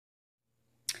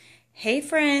Hey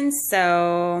friends,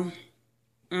 so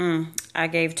I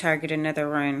gave Target another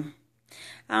run.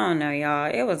 I don't know,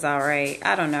 y'all. It was all right.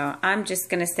 I don't know. I'm just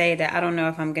going to say that I don't know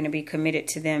if I'm going to be committed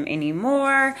to them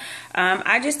anymore.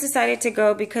 I just decided to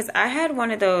go because I had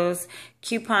one of those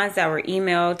coupons that were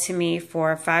emailed to me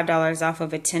for $5 off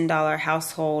of a $10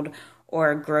 household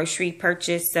or grocery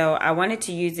purchase. So I wanted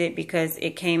to use it because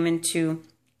it came into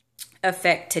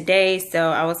effect today. So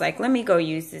I was like, let me go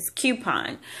use this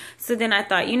coupon. So then I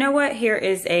thought, you know what? Here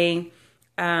is a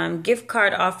gift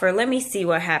card offer. Let me see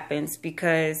what happens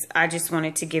because I just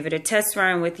wanted to give it a test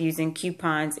run with using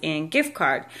coupons and gift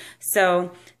card.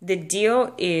 So the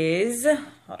deal is,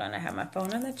 hold on, I have my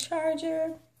phone on the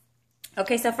charger.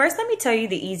 Okay, so first let me tell you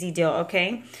the easy deal,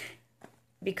 okay?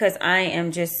 Because I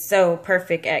am just so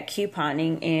perfect at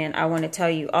couponing and I want to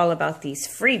tell you all about these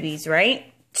freebies, right?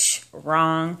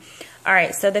 Wrong. All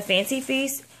right, so the Fancy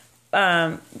Feast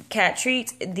cat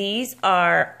treats, these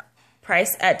are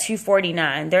priced at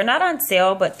 $2.49. They're not on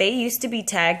sale, but they used to be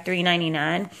tagged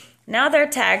 $3.99. Now they're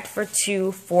tagged for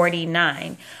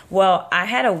 $2.49. Well, I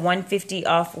had a $1.50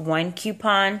 off one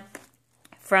coupon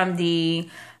from the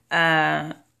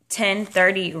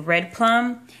 1030 Red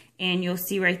Plum, and you'll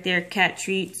see right there, cat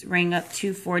treats rang up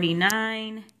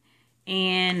 $2.49,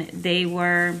 and they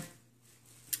were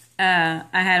I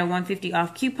had a $1.50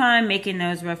 off coupon, making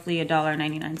those roughly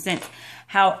 $1.99.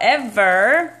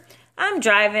 However, I'm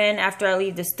driving after I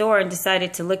leave the store and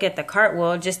decided to look at the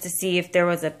Cartwheel just to see if there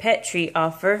was a pet treat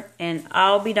offer. And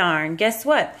I'll be darned, guess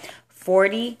what?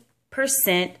 40%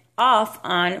 off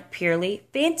on Purely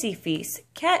Fancy Feast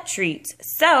cat treats.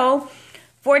 So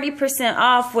 40%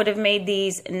 off would have made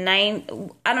these I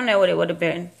don't know what it would have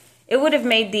been. It would have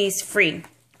made these free.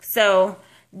 So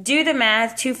do the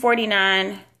math,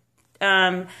 $2.49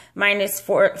 minus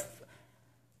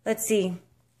let's see,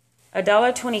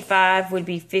 $1.25 would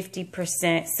be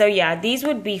 50%. So yeah, these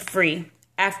would be free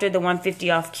after the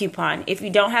 $1.50 off coupon. If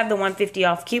you don't have the $1.50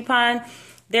 off coupon,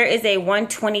 there is a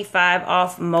 $1.25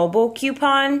 off mobile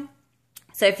coupon.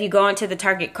 So if you go into the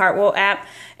Target Cartwheel app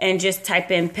and just type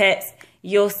in pets,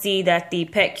 you'll see that the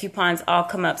pet coupons all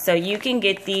come up. So you can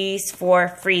get these for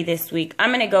free this week. I'm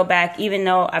going to go back, even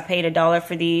though I paid $1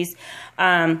 for these.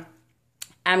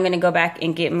 I'm going to go back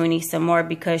and get Mooney some more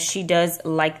because she does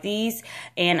like these.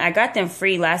 And I got them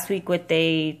free last week with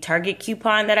a Target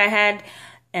coupon that I had.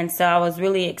 And so I was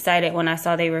really excited when I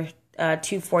saw they were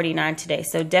 $2.49 today.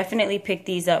 So definitely pick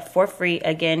these up for free.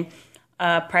 Again,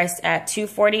 priced at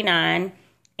 $2.49.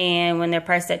 And when they're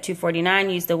priced at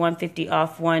 $2.49, use the $1.50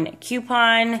 off one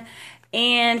coupon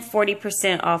and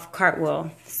 40% off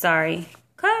Cartwheel. Sorry.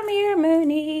 Come here,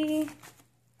 Mooney.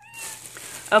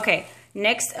 Okay.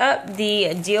 Next up,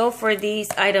 the deal for these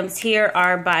items here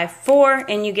are buy 4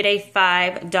 and you get a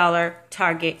 $5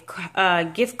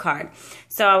 Target gift card.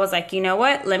 So I was like, you know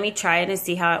what? Let me try it and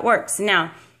see how it works.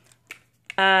 Now,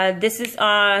 this is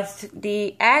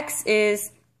the Axe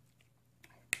is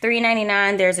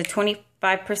 $3.99. There's a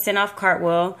 25% off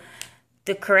Cartwheel.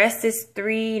 The Caress is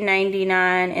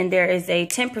 $3.99 and there is a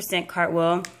 10%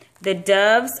 Cartwheel. The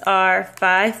Doves are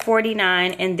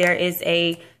 $5.49 and there is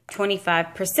a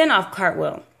 25% off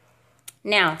Cartwheel.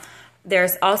 Now,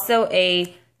 there's also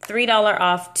a $3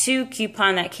 off 2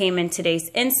 coupon that came in today's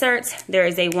inserts. There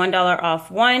is a $1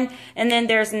 off 1, and then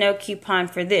there's no coupon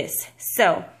for this.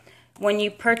 So, when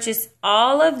you purchase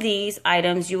all of these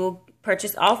items, you will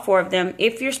purchase all 4 of them.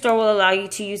 If your store will allow you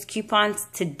to use coupons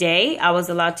today, I was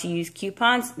allowed to use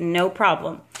coupons, no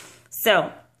problem.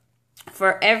 So,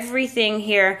 for everything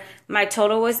here, my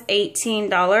total was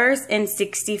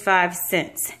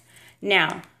 $18.65.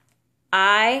 Now,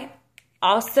 I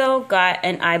also got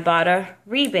an Ibotta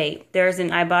rebate. There's an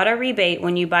Ibotta rebate.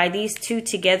 When you buy these 2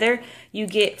 together, you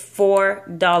get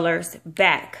 $4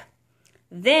 back.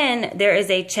 Then there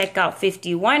is a checkout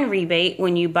 51 rebate.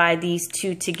 When you buy these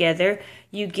 2 together,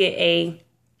 you get a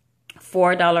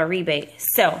 $4 rebate.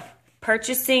 So,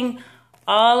 purchasing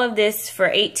all of this for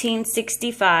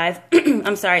 $18.65,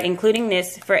 I'm sorry, including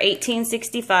this for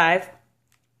 $18.65,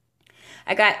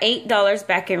 I got $8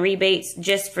 back in rebates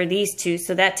just for these 2,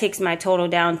 so that takes my total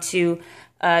down to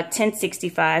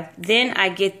 $10.65. Then I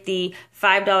get the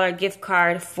 $5 gift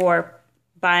card for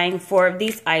buying 4 of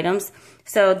these items,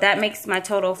 so that makes my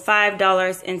total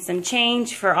 $5 and some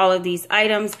change for all of these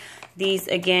items. These,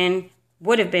 again,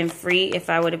 would have been free if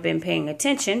I would have been paying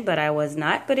attention, but I was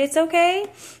not, but it's okay.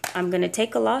 I'm going to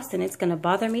take a loss, and it's going to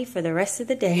bother me for the rest of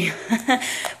the day,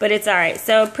 but it's all right.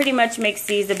 So pretty much makes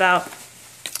these about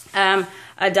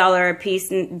 $1 a piece.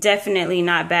 Definitely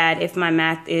not bad if my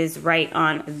math is right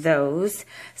on those.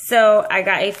 So I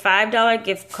got a $5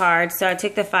 gift card. So I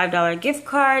took the $5 gift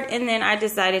card and then I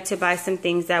decided to buy some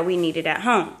things that we needed at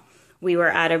home. We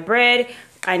were out of bread.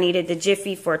 I needed the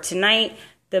Jiffy for tonight.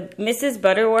 The Mrs.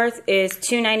 Butterworth is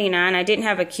 $2.99. I didn't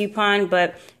have a coupon,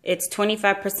 but it's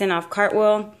 25% off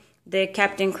Cartwheel. The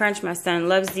Captain Crunch, my son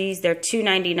loves these. They're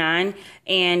 $2.99,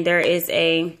 and there is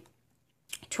a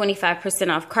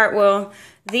 25% off Cartwheel.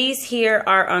 These here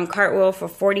are on Cartwheel for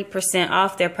 40%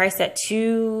 off. They're priced at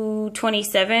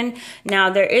 $2.27.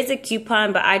 Now, there is a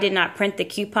coupon, but I did not print the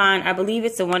coupon. I believe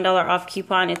it's a $1 off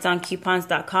coupon. It's on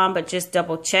coupons.com, but just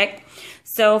double check.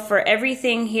 So for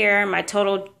everything here, my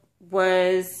total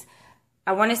was,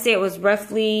 I want to say it was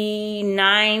roughly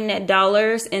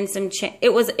 $9 and some change.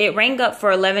 It rang up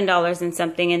for $11 and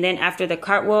something, and then after the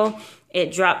Cartwheel,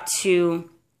 it dropped to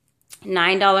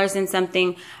 $9 and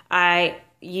something. I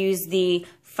used the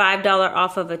 $5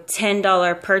 off of a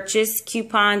 $10 purchase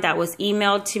coupon that was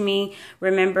emailed to me.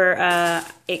 Remember,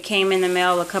 it came in the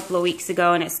mail a couple of weeks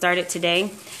ago and it started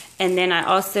today. And then I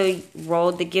also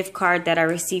rolled the gift card that I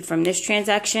received from this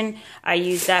transaction. I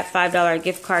used that $5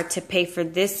 gift card to pay for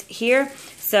this here.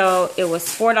 So it was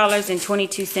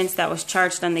 $4.22 that was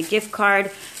charged on the gift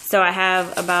card. So I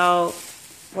have about,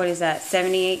 what is that,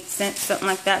 78 cents, something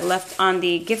like that left on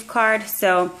the gift card.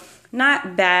 So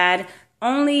not bad.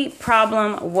 Only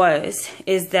problem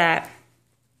is that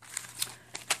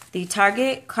the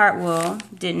Target Cartwheel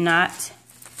did not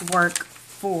work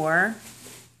for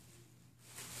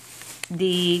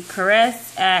the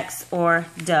Caress, Axe, or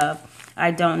Dove.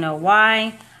 I don't know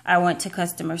why. I went to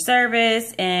customer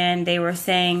service and they were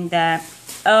saying that,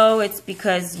 oh, it's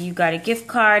because you got a gift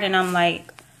card. And I'm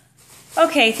like,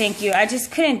 okay, thank you. I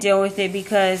just couldn't deal with it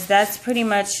because that's pretty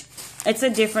much, it's a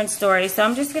different story. So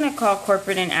I'm just going to call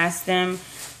corporate and ask them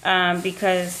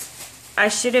because I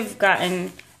should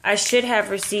have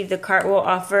received the Cartwheel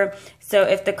offer. So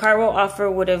if the Cartwheel offer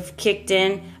would have kicked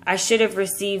in, I should have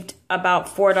received about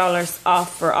 $4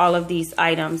 off for all of these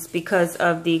items because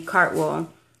of the Cartwheel.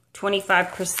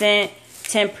 25%,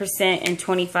 10%, and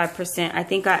 25%. I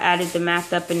think I added the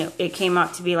math up and it came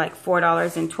out to be like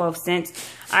 $4.12.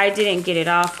 I didn't get it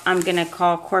off. I'm going to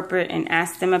call corporate and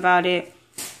ask them about it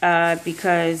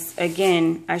because,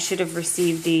 again, I should have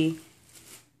received the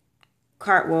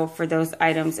Cartwheel for those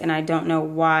items and I don't know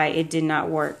why it did not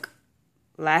work.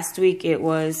 Last week it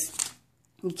was,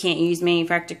 you can't use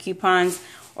manufacturer coupons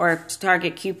or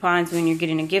Target coupons when you're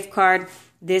getting a gift card.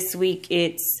 This week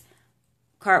it's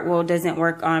Cartwheel doesn't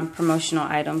work on promotional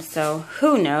items. So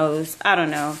who knows? I don't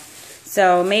know.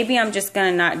 So maybe I'm just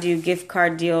going to not do gift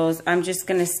card deals. I'm just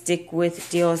going to stick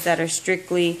with deals that are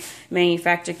strictly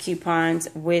manufacturer coupons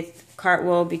with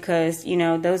Cartwheel because, you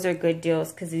know, those are good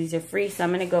deals because these are free. So I'm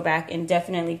going to go back and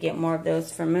definitely get more of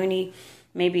those for Mooney.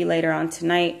 Maybe later on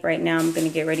tonight. Right now, I'm going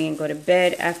to get ready and go to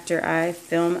bed after I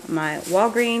film my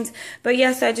Walgreens. But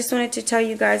yes, I just wanted to tell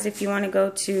you guys, if you want to go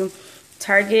to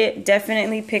Target,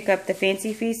 definitely pick up the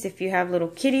Fancy Feast if you have little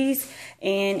kitties.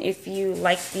 And if you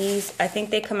like these, I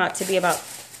think they come out to be about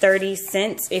 30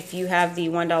 cents if you have the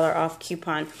 $1 off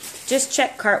coupon. Just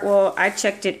check Cartwheel. I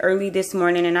checked it early this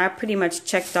morning, and I pretty much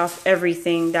checked off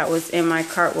everything that was in my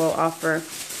Cartwheel offer.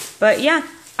 But yeah.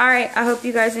 Alright, I hope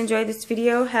you guys enjoyed this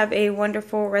video. Have a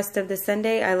wonderful rest of the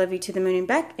Sunday. I love you to the moon and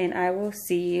back, and I will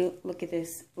see you, look at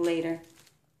this, later.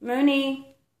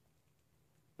 Mooney.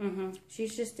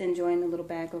 She's just enjoying the little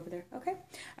bag over there. Okay?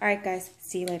 Alright, guys.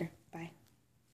 See you later.